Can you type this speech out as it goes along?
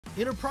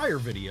In a prior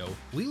video,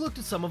 we looked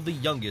at some of the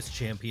youngest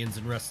champions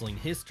in wrestling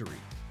history.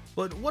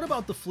 But what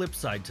about the flip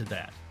side to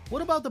that?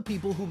 What about the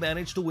people who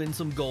managed to win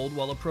some gold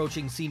while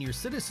approaching senior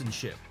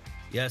citizenship?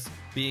 Yes,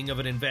 being of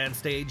an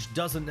advanced age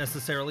doesn't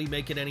necessarily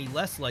make it any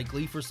less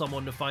likely for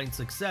someone to find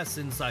success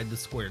inside the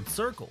squared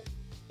circle.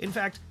 In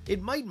fact, it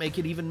might make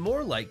it even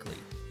more likely.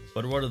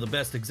 But what are the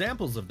best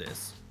examples of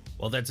this?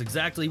 Well, that's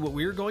exactly what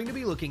we're going to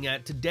be looking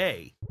at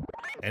today.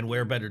 And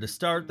where better to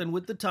start than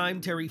with the time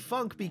Terry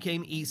Funk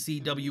became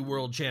ECW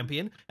World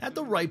Champion at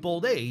the ripe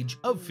old age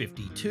of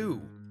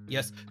 52.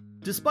 Yes,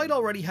 despite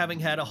already having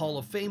had a Hall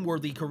of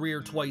Fame-worthy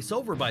career twice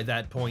over by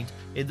that point,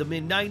 in the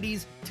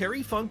mid-90s,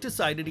 Terry Funk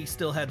decided he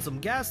still had some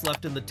gas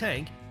left in the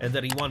tank and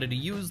that he wanted to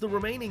use the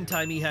remaining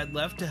time he had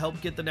left to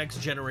help get the next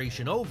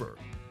generation over.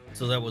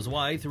 So that was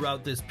why,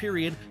 throughout this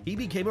period, he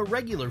became a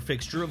regular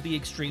fixture of the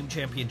Extreme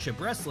Championship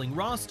Wrestling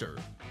roster,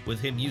 with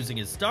him using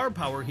his star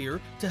power here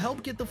to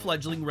help get the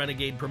fledgling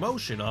Renegade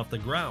promotion off the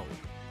ground.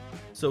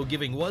 So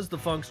giving was the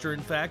Funkster,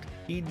 in fact,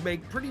 he'd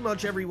make pretty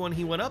much everyone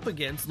he went up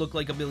against look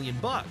like $1 million.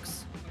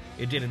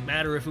 It didn't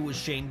matter if it was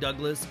Shane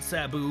Douglas,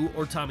 Sabu,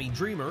 or Tommy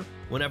Dreamer.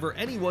 Whenever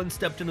anyone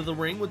stepped into the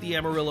ring with the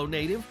Amarillo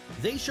native,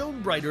 they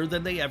shone brighter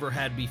than they ever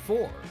had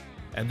before.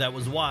 And that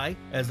was why,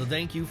 as a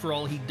thank you for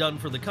all he'd done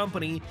for the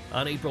company,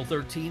 on April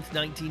 13,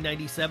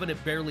 1997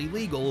 at Barely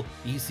Legal,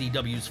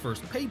 ECW's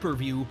first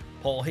pay-per-view,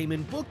 Paul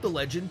Heyman booked the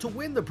legend to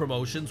win the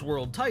promotion's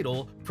world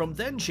title from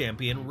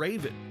then-champion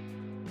Raven.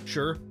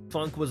 Sure,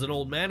 Funk was an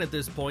old man at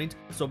this point,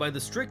 so by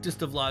the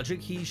strictest of logic,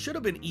 he should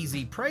have been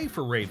easy prey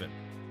for Raven.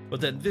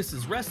 But then this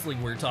is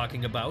wrestling we're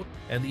talking about,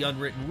 and the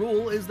unwritten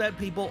rule is that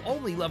people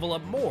only level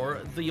up more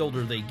the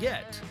older they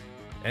get.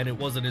 And it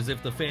wasn't as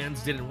if the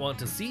fans didn't want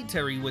to see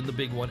Terry win the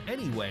big one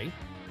anyway.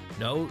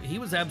 No, he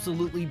was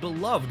absolutely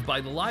beloved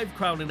by the live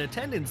crowd in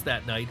attendance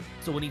that night,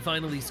 so when he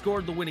finally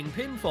scored the winning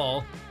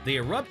pinfall, they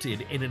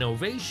erupted in an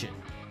ovation.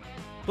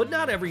 But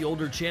not every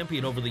older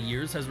champion over the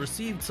years has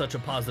received such a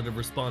positive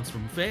response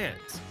from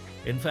fans.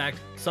 In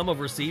fact, some have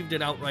received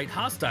an outright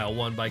hostile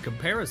one by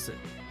comparison.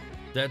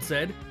 That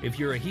said, if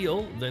you're a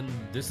heel, then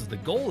this is the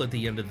goal at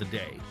the end of the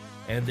day.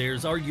 And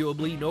there's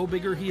arguably no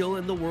bigger heel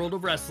in the world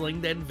of wrestling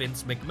than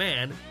Vince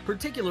McMahon,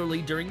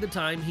 particularly during the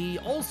time he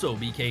also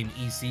became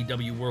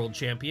ECW World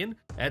Champion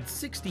at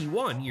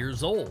 61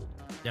 years old.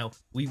 Now,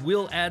 we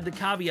will add the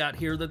caveat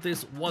here that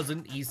this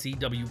wasn't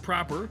ECW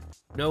proper.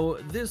 No,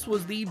 this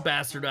was the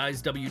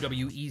bastardized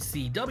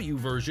WWECW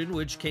version,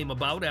 which came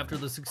about after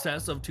the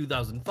success of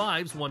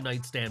 2005's One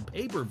Night Stand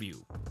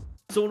pay-per-view.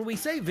 So when we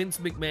say Vince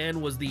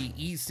McMahon was the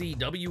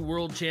ECW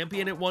World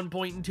Champion at one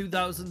point in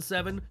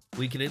 2007,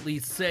 we can at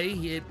least say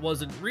it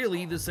wasn't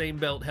really the same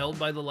belt held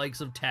by the likes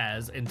of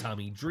Taz and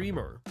Tommy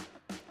Dreamer.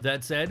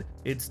 That said,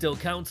 it still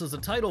counts as a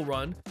title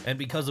run, and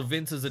because of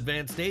Vince's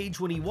advanced age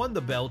when he won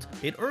the belt,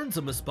 it earns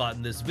him a spot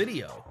in this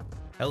video.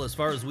 Hell, as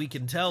far as we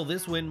can tell,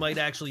 this win might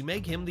actually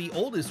make him the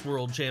oldest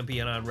world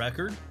champion on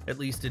record, at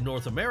least in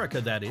North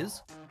America, that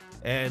is.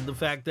 And the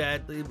fact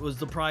that it was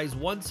the prize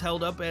once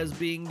held up as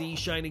being the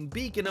shining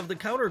beacon of the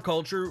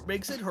counterculture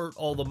makes it hurt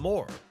all the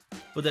more.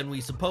 But then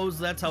we suppose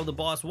that's how the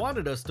boss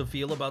wanted us to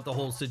feel about the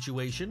whole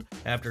situation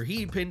after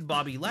he pinned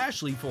Bobby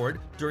Lashley for it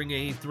during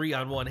a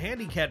 3-on-1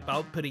 handicap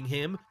bout pitting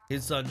him,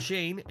 his son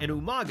Shane, and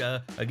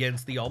Umaga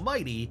against the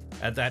Almighty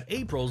at that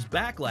April's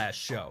Backlash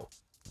show.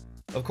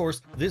 Of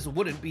course, this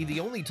wouldn't be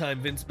the only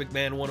time Vince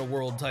McMahon won a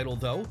world title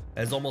though,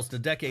 as almost a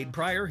decade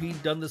prior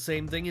he'd done the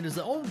same thing in his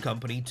own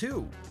company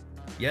too.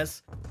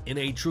 Yes, in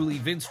a truly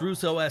Vince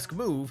Russo-esque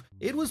move,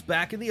 it was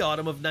back in the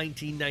autumn of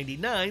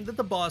 1999 that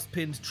the boss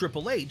pinned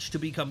Triple H to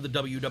become the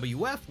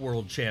WWF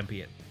World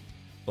Champion.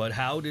 But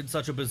how did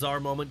such a bizarre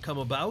moment come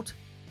about?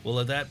 Well,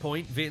 at that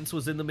point, Vince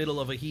was in the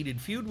middle of a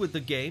heated feud with the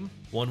game,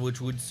 one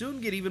which would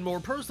soon get even more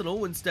personal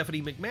when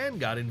Stephanie McMahon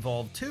got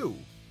involved too.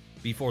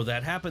 Before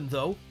that happened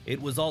though,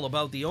 it was all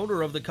about the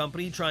owner of the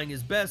company trying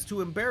his best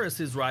to embarrass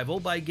his rival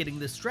by getting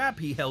the strap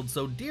he held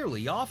so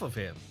dearly off of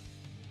him.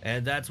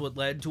 And that's what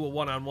led to a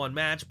one-on-one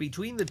match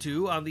between the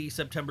two on the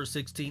September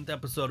 16th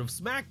episode of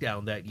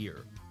SmackDown that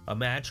year. A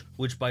match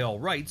which by all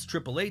rights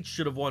Triple H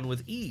should have won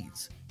with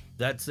ease.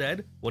 That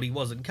said, what he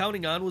wasn't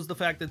counting on was the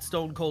fact that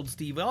Stone Cold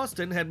Steve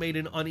Austin had made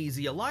an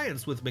uneasy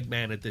alliance with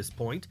McMahon at this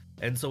point,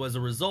 and so as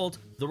a result,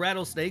 the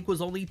Rattlesnake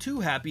was only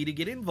too happy to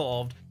get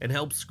involved and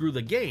help screw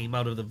the game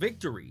out of the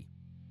victory.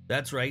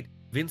 That's right,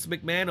 Vince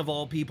McMahon of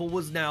all people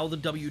was now the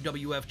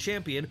WWF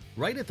champion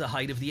right at the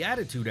height of the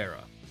Attitude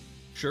Era.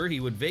 Sure, he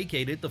would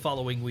vacate it the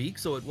following week,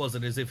 so it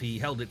wasn't as if he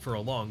held it for a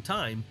long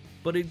time,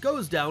 but it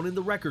goes down in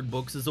the record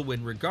books as a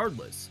win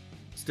regardless.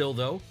 Still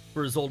though,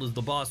 for as old as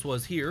the boss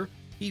was here,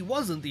 he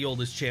wasn't the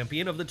oldest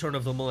champion of the turn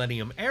of the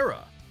millennium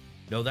era.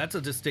 No, that's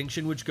a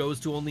distinction which goes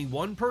to only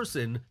one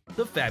person,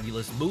 the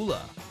fabulous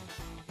Moolah.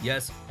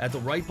 Yes, at the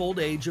ripe old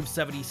age of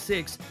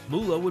 76,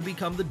 Moolah would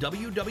become the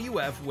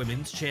WWF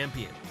Women's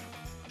Champion.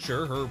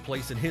 Sure, her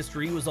place in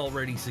history was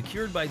already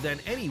secured by then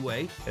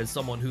anyway, as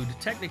someone who'd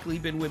technically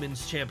been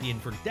women's champion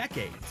for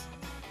decades.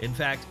 In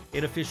fact,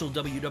 in official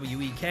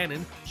WWE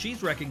canon,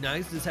 she's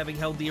recognized as having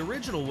held the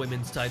original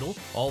women's title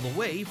all the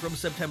way from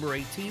September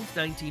 18,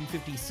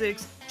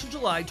 1956 to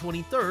July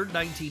 23,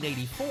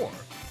 1984,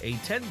 a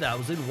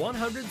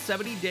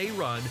 10,170-day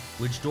run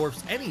which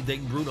dwarfs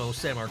anything Bruno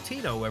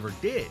Sammartino ever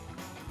did.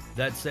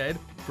 That said,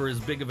 for as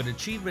big of an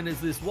achievement as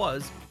this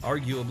was,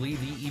 arguably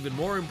the even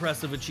more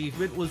impressive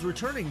achievement was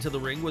returning to the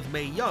ring with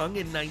Mae Young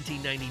in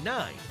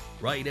 1999,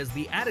 right as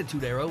the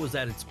Attitude Era was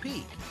at its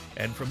peak,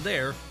 and from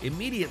there,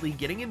 immediately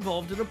getting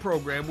involved in a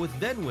program with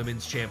then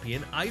Women's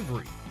Champion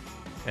Ivory.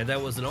 And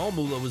that wasn't all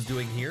Moolah was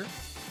doing here.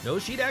 No,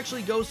 she'd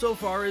actually go so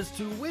far as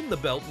to win the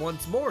belt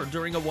once more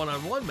during a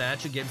one-on-one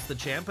match against the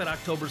champ at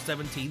October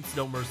 17th's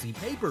No Mercy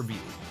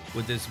pay-per-view,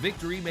 with this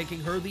victory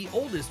making her the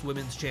oldest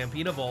women's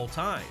champion of all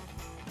time.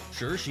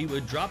 Sure, she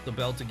would drop the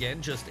belt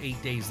again just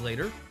 8 days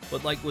later,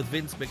 but like with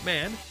Vince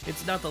McMahon,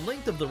 it's not the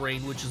length of the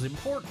reign which is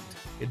important,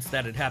 it's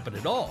that it happened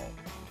at all.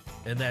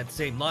 And that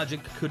same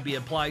logic could be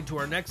applied to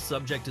our next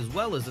subject as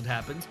well as it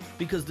happens,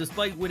 because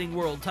despite winning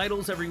world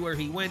titles everywhere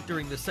he went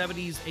during the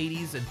 70s,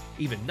 80s, and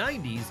even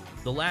 90s,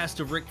 the last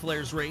of Ric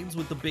Flair's reigns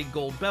with the big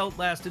gold belt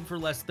lasted for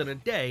less than a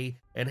day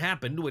and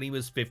happened when he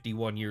was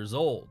 51 years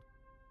old.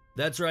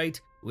 That's right,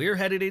 we're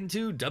headed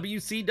into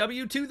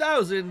WCW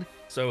 2000,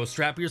 so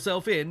strap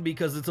yourself in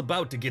because it's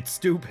about to get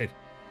stupid.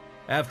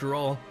 After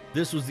all,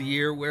 this was the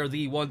year where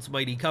the once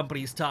mighty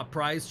company's top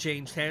prize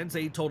changed hands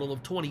a total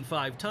of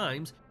 25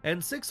 times,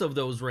 and 6 of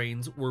those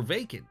reigns were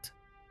vacant.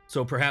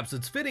 So perhaps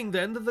it's fitting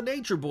then that the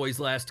Nature Boy's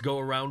last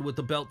go-around with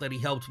the belt that he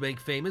helped make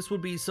famous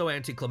would be so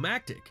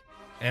anticlimactic.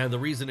 And the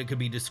reason it could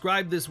be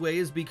described this way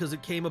is because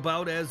it came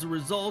about as a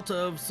result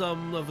of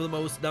some of the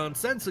most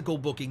nonsensical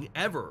booking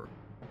ever.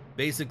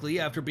 Basically,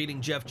 after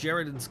beating Jeff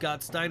Jarrett and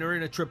Scott Steiner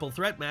in a triple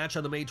threat match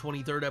on the May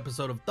 23rd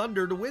episode of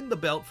Thunder to win the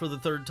belt for the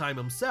 3rd time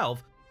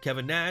himself,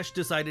 Kevin Nash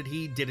decided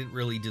he didn't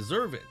really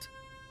deserve it.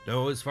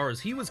 No, as far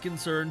as he was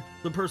concerned,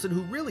 the person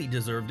who really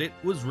deserved it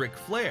was Ric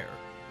Flair,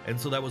 and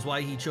so that was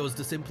why he chose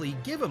to simply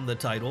give him the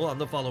title on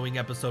the following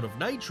episode of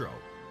Nitro.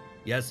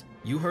 Yes,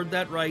 you heard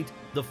that right,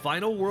 the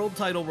final world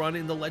title run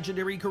in the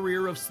legendary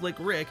career of Slick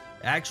Rick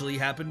actually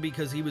happened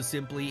because he was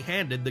simply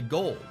handed the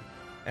gold.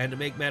 And to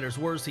make matters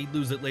worse, he'd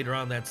lose it later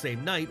on that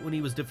same night when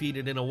he was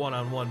defeated in a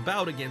one-on-one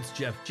bout against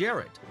Jeff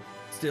Jarrett.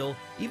 Still,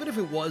 even if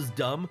it was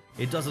dumb,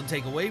 it doesn't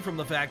take away from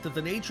the fact that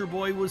the Nature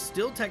Boy was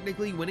still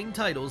technically winning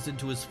titles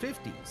into his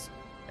 50s.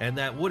 And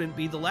that wouldn't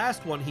be the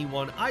last one he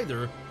won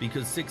either,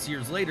 because 6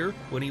 years later,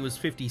 when he was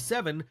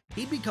 57,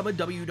 he'd become a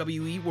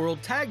WWE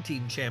World Tag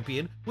Team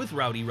Champion with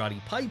Rowdy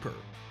Roddy Piper.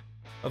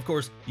 Of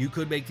course, you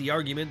could make the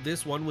argument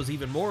this one was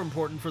even more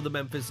important for the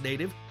Memphis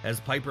native,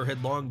 as Piper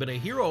had long been a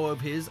hero of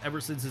his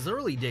ever since his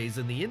early days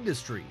in the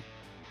industry.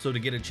 So to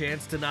get a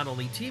chance to not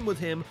only team with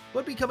him,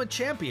 but become a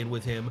champion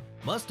with him,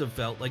 must have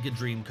felt like a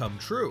dream come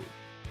true.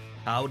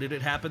 How did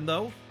it happen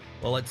though?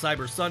 Well, at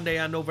Cyber Sunday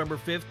on November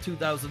 5th,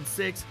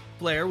 2006,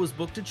 Flair was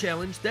booked to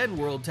challenge then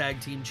World Tag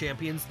Team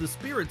Champions the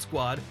Spirit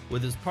Squad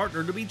with his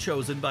partner to be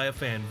chosen by a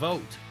fan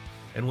vote.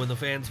 And when the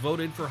fans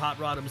voted for Hot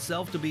Rod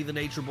himself to be the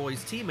Nature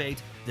Boy's teammate,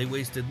 they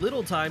wasted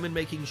little time in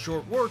making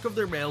short work of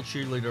their male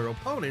cheerleader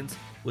opponents,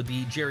 with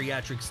the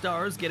geriatric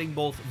stars getting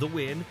both the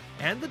win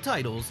and the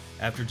titles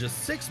after just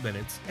 6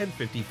 minutes and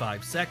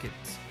 55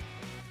 seconds.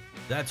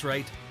 That's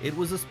right, it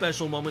was a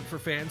special moment for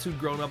fans who'd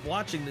grown up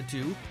watching the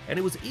two, and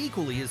it was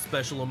equally as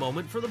special a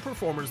moment for the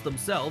performers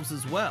themselves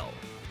as well.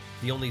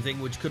 The only thing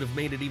which could have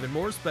made it even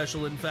more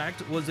special, in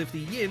fact, was if the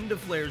yin to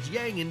Flair's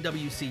yang in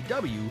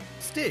WCW,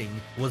 Sting,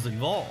 was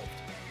involved.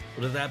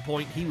 But at that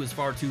point, he was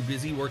far too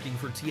busy working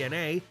for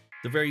TNA,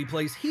 the very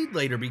place he'd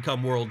later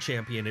become world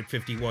champion at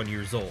 51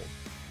 years old.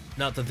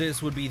 Not that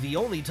this would be the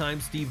only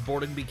time Steve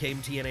Borden became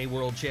TNA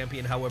world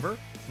champion, however.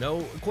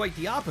 No, quite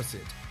the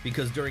opposite,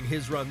 because during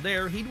his run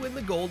there, he'd win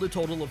the gold a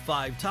total of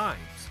 5 times.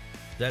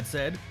 That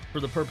said, for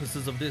the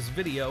purposes of this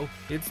video,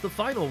 it's the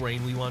final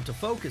reign we want to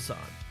focus on.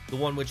 The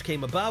one which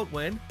came about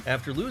when,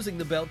 after losing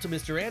the belt to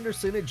Mr.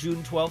 Anderson at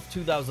June 12,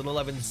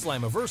 2011's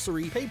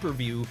Slammiversary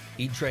pay-per-view,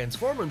 he'd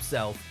transform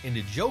himself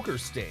into Joker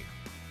Sting.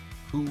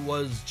 Who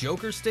was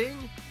Joker Sting?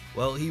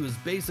 Well, he was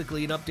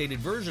basically an updated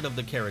version of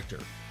the character,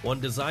 one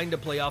designed to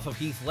play off of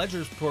Heath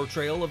Ledger's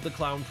portrayal of the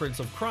Clown Prince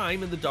of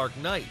Crime in The Dark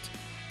Knight.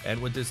 And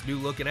with this new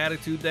look and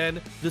attitude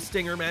then, the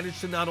Stinger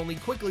managed to not only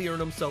quickly earn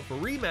himself a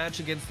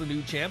rematch against the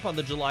new champ on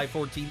the July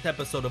 14th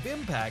episode of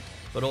Impact,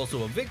 but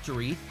also a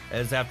victory,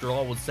 as after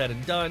all was said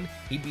and done,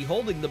 he'd be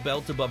holding the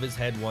belt above his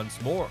head once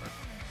more.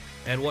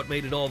 And what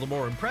made it all the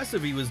more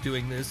impressive he was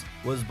doing this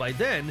was by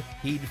then,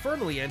 he'd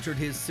firmly entered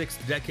his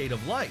 6th decade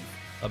of life,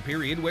 a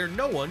period where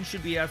no one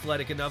should be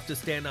athletic enough to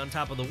stand on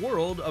top of the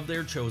world of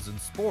their chosen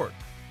sport.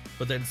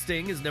 But then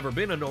Sting has never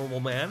been a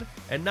normal man,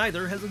 and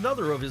neither has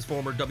another of his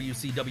former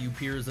WCW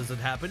peers as it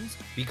happens,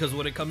 because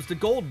when it comes to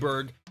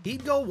Goldberg,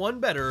 he'd go one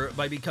better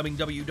by becoming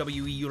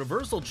WWE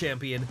Universal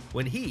Champion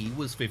when he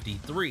was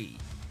 53.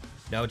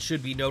 Now it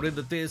should be noted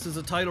that this is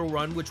a title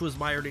run which was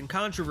mired in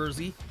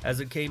controversy, as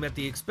it came at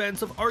the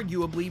expense of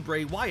arguably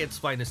Bray Wyatt's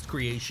finest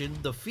creation,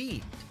 The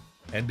Fiend.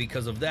 And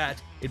because of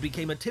that, it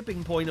became a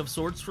tipping point of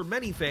sorts for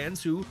many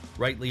fans who,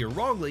 rightly or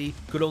wrongly,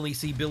 could only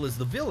see Bill as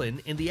the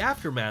villain in the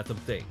aftermath of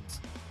things.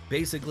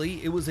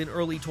 Basically, it was in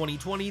early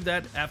 2020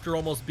 that, after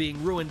almost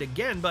being ruined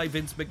again by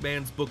Vince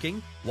McMahon's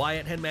booking,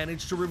 Wyatt had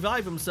managed to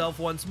revive himself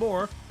once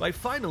more by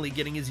finally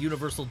getting his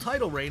Universal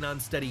title reign on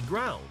steady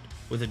ground,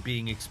 with it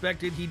being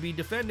expected he'd be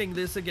defending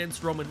this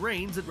against Roman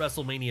Reigns at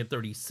WrestleMania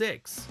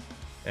 36.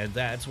 And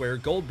that's where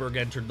Goldberg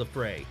entered the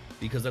fray,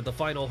 because at the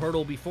final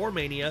hurdle before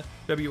Mania,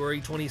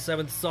 February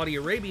 27th Saudi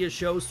Arabia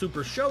show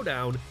Super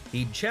Showdown,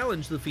 he'd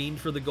challenged The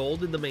Fiend for the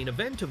gold in the main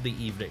event of the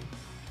evening.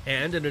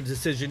 And in a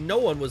decision no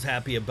one was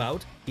happy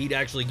about, he'd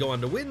actually go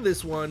on to win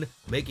this one,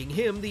 making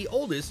him the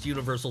oldest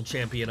Universal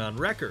Champion on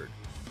record.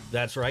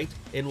 That's right,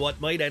 in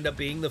what might end up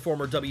being the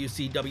former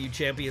WCW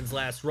Champion's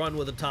last run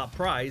with a top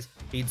prize,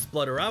 he'd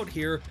splutter out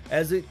here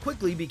as it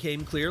quickly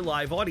became clear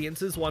live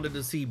audiences wanted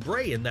to see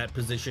Bray in that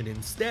position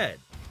instead.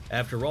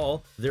 After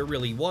all, there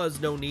really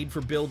was no need for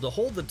Bill to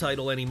hold the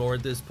title anymore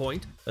at this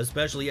point,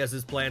 especially as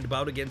his planned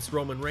bout against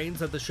Roman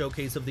Reigns at the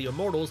Showcase of the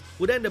Immortals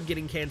would end up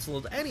getting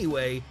cancelled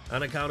anyway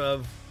on account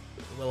of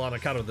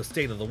the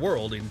state of the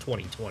world in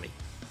 2020.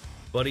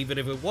 But even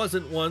if it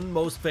wasn't one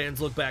most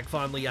fans look back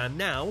fondly on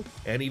now,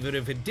 and even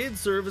if it did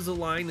serve as a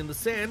line in the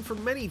sand for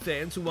many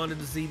fans who wanted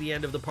to see the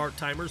end of the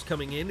part-timers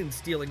coming in and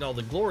stealing all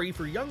the glory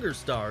for younger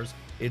stars,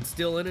 it's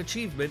still an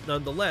achievement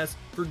nonetheless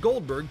for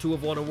Goldberg to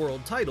have won a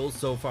world title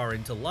so far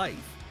into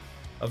life.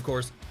 Of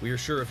course, we're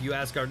sure if you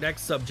ask our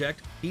next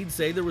subject, he'd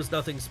say there was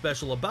nothing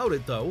special about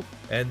it though,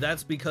 and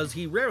that's because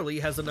he rarely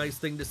has a nice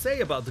thing to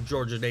say about the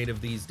Georgia native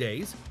these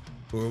days.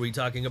 Who are we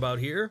talking about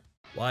here?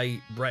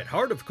 Why, Bret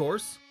Hart, of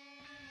course.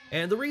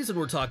 And the reason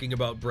we're talking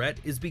about Bret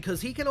is because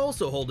he can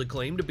also hold a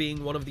claim to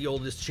being one of the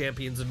oldest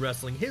champions in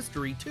wrestling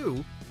history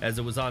too, as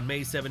it was on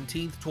May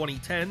 17th,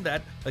 2010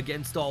 that,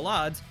 against all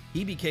odds,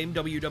 he became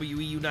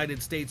WWE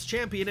United States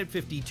Champion at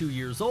 52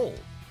 years old.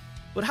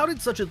 But how did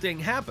such a thing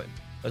happen?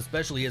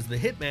 Especially as the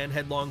Hitman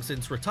had long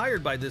since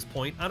retired by this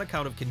point on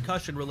account of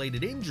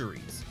concussion-related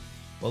injuries.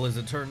 Well, as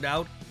it turned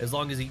out, as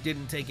long as he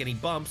didn't take any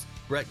bumps,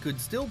 Bret could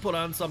still put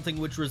on something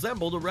which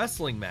resembled a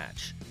wrestling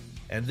match.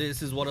 And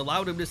this is what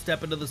allowed him to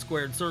step into the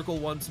squared circle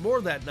once more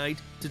that night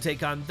to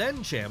take on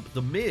then-champ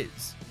The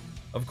Miz.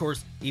 Of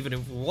course, even if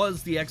it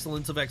was the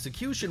excellence of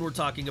execution we're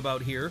talking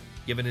about here,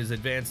 given his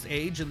advanced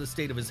age and the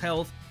state of his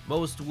health,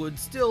 most would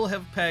still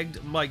have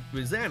pegged Mike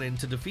Mizanin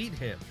to defeat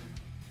him.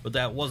 But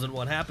that wasn't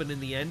what happened in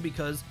the end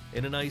because,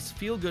 in a nice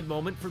feel-good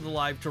moment for the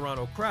live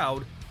Toronto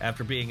crowd,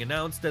 after being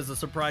announced as a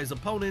surprise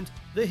opponent,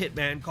 the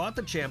Hitman caught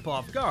the champ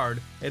off guard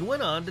and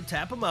went on to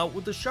tap him out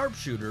with the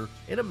sharpshooter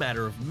in a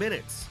matter of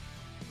minutes.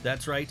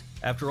 That's right,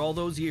 after all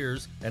those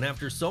years, and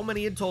after so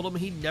many had told him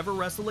he'd never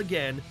wrestle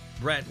again,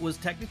 Bret was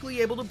technically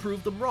able to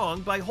prove them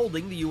wrong by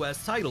holding the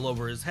US title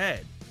over his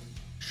head.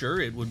 Sure,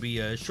 it would be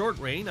a short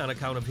reign on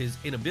account of his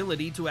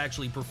inability to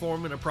actually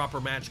perform in a proper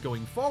match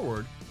going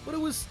forward, but it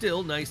was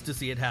still nice to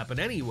see it happen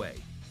anyway.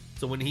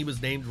 So when he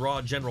was named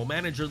Raw General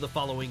Manager the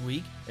following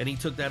week, and he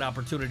took that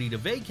opportunity to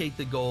vacate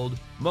the gold,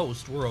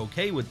 most were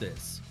okay with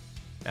this.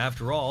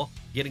 After all,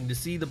 getting to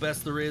see the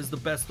best there is, the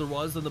best there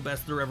was, and the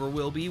best there ever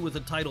will be with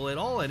a title at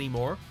all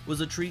anymore was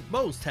a treat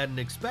most hadn't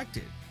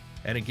expected.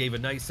 And it gave a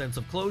nice sense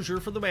of closure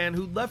for the man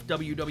who left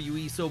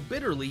WWE so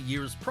bitterly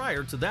years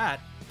prior to that,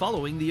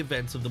 following the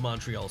events of the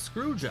Montreal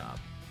Screwjob.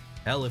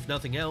 Hell, if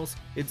nothing else,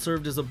 it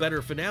served as a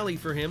better finale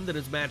for him than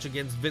his match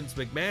against Vince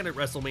McMahon at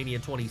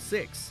WrestleMania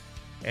 26.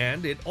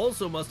 And it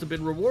also must have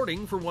been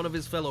rewarding for one of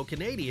his fellow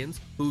Canadians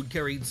who'd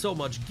carried so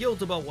much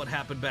guilt about what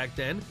happened back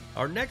then,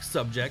 our next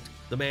subject,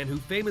 the man who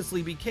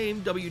famously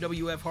became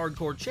WWF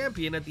Hardcore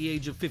Champion at the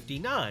age of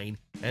 59,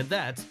 and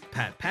that's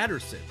Pat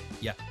Patterson.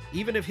 Yeah,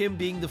 even if him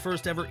being the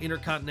first ever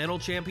Intercontinental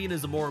Champion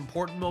is a more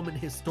important moment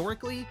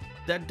historically,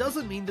 that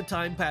doesn't mean the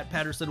time Pat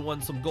Patterson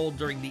won some gold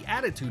during the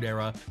Attitude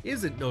Era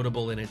isn't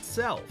notable in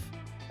itself.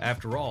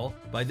 After all,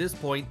 by this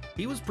point,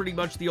 he was pretty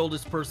much the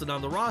oldest person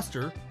on the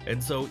roster,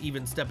 and so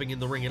even stepping in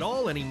the ring at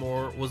all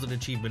anymore was an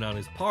achievement on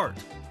his part.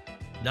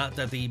 Not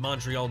that the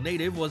Montreal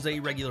native was a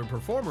regular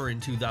performer in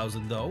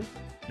 2000 though.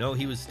 No,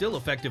 he was still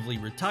effectively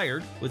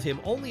retired, with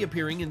him only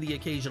appearing in the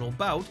occasional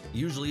bout,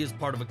 usually as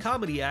part of a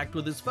comedy act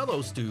with his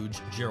fellow stooge,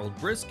 Gerald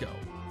Briscoe.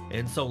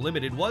 And so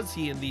limited was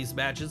he in these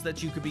matches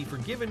that you could be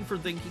forgiven for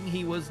thinking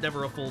he was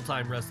never a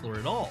full-time wrestler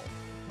at all.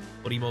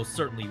 What he most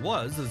certainly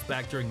was, is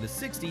back during the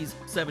 60s,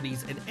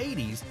 70s, and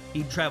 80s,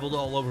 he'd traveled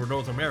all over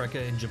North America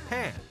and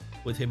Japan,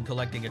 with him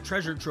collecting a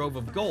treasure trove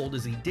of gold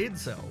as he did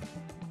so.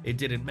 It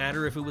didn't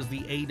matter if it was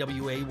the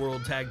AWA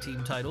World Tag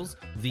Team titles,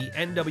 the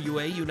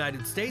NWA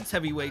United States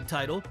Heavyweight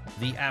title,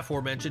 the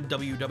aforementioned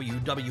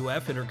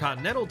WWF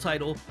Intercontinental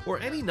title, or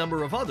any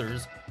number of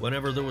others.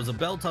 Whenever there was a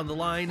belt on the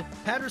line,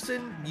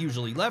 Patterson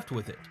usually left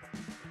with it.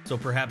 So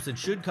perhaps it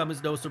should come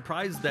as no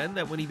surprise then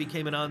that when he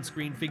became an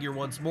on-screen figure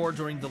once more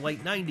during the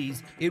late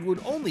 90s, it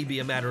would only be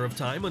a matter of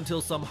time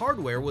until some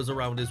hardware was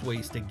around his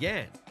waist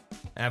again.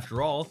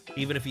 After all,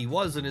 even if he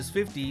was in his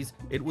 50s,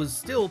 it was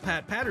still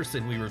Pat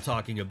Patterson we were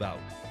talking about.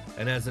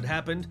 And as it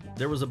happened,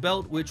 there was a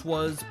belt which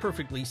was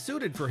perfectly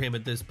suited for him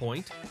at this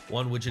point,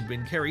 one which had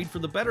been carried for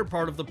the better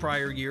part of the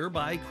prior year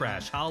by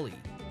Crash Holly.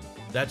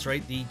 That's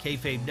right, the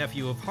kayfabe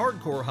nephew of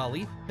Hardcore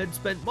Holly had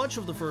spent much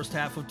of the first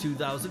half of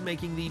 2000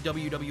 making the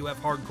WWF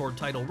Hardcore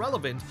title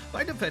relevant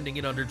by defending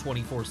it under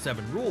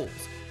 24/7 rules,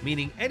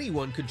 meaning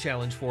anyone could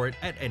challenge for it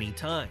at any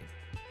time.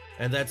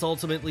 And that's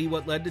ultimately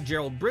what led to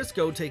Gerald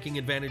Briscoe taking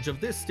advantage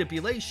of this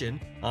stipulation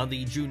on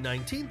the June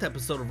 19th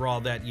episode of Raw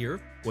that year,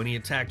 when he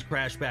attacked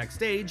Crash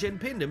backstage and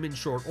pinned him in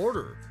short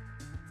order.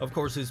 Of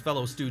course, his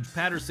fellow stooge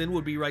Patterson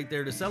would be right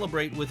there to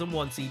celebrate with him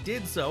once he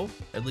did so,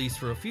 at least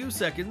for a few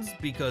seconds,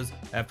 because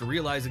after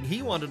realizing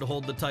he wanted to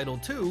hold the title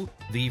too,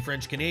 the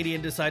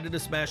French-Canadian decided to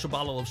smash a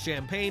bottle of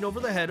champagne over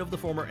the head of the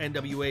former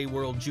NWA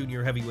World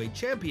Junior Heavyweight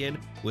Champion,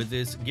 with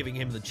this giving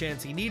him the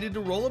chance he needed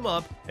to roll him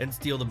up and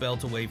steal the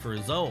belt away for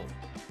his own.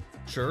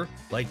 Sure,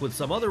 like with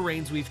some other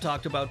reigns we've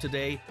talked about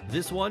today,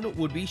 this one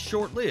would be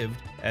short-lived,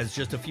 as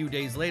just a few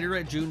days later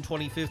at June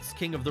 25th's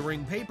King of the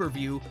Ring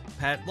pay-per-view,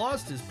 Pat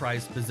lost his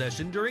prized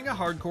possession during a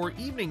hardcore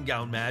evening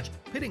gown match,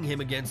 pitting him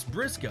against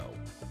Briscoe.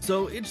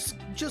 So it's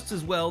just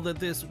as well that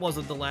this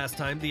wasn't the last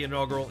time the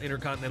inaugural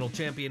Intercontinental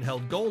Champion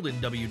held gold in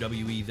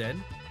WWE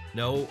then.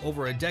 No,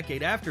 over a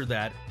decade after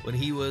that, when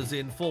he was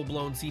in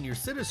full-blown senior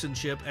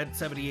citizenship at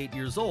 78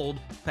 years old,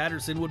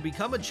 Patterson would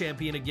become a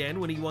champion again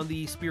when he won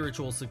the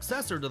spiritual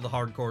successor to the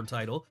Hardcore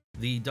title,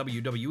 the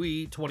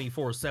WWE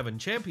 24/7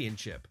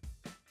 Championship.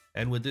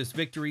 And with this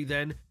victory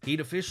then, he'd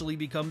officially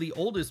become the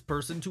oldest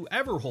person to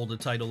ever hold a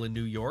title in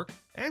New York,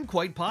 and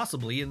quite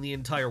possibly in the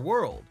entire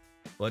world.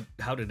 But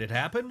how did it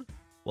happen?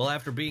 Well,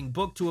 after being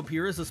booked to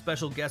appear as a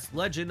special guest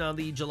legend on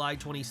the July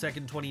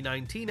 22nd,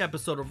 2019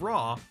 episode of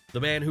Raw, the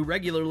man who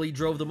regularly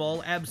drove them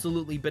all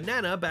absolutely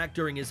banana back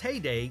during his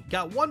heyday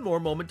got one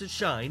more moment to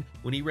shine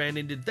when he ran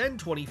into then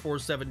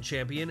 24/7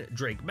 champion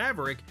Drake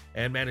Maverick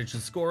and managed to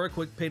score a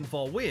quick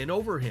pinfall win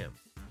over him.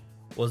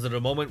 Was it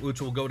a moment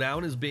which will go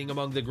down as being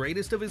among the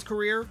greatest of his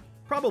career?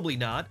 Probably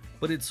not,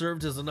 but it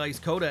served as a nice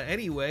coda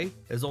anyway,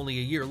 as only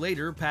a year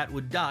later Pat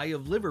would die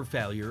of liver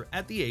failure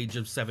at the age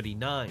of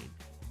 79.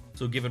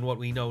 So given what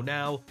we know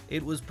now,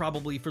 it was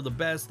probably for the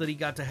best that he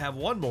got to have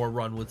one more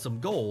run with some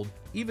gold,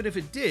 even if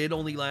it did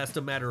only last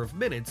a matter of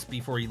minutes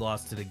before he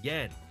lost it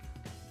again.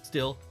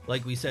 Still,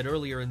 like we said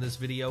earlier in this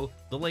video,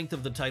 the length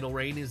of the title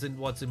reign isn't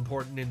what's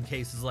important in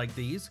cases like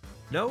these.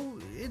 No,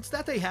 it's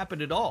that they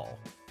happened at all.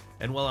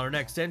 And while our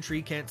next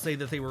entry can't say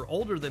that they were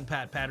older than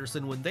Pat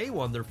Patterson when they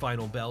won their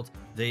final belt,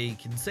 they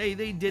can say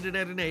they did it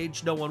at an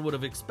age no one would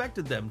have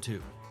expected them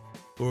to.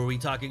 Who are we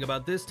talking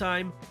about this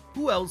time?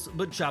 Who else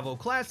but Chavo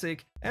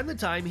Classic, and the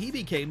time he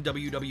became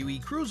WWE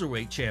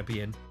Cruiserweight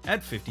Champion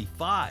at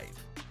 55.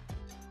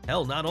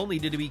 Hell, not only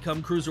did he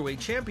become Cruiserweight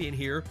Champion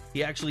here,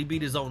 he actually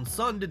beat his own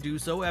son to do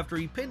so after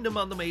he pinned him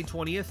on the May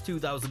 20th,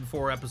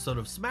 2004 episode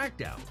of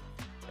SmackDown.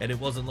 And it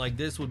wasn't like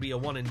this would be a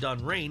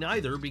one-and-done reign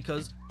either,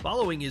 because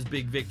following his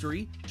big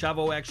victory,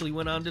 Chavo actually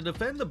went on to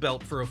defend the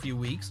belt for a few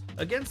weeks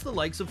against the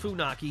likes of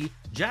Funaki,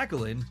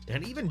 Jacqueline,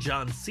 and even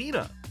John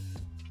Cena.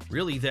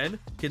 Really then,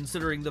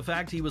 considering the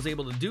fact he was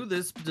able to do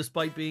this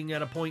despite being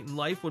at a point in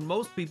life when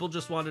most people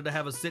just wanted to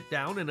have a sit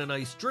down and a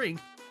nice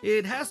drink,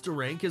 it has to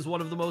rank as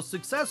one of the most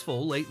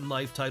successful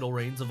late-in-life title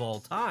reigns of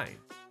all time.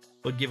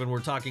 But given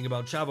we're talking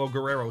about Chavo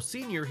Guerrero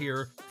Sr.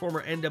 here,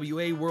 former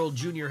NWA World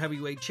Junior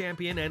Heavyweight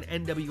Champion and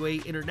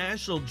NWA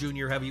International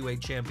Junior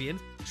Heavyweight Champion,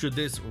 should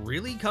this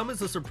really come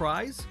as a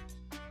surprise?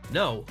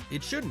 No,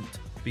 it shouldn't.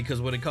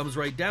 Because when it comes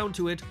right down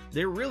to it,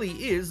 there really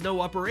is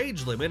no upper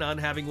age limit on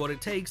having what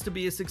it takes to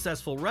be a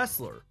successful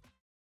wrestler.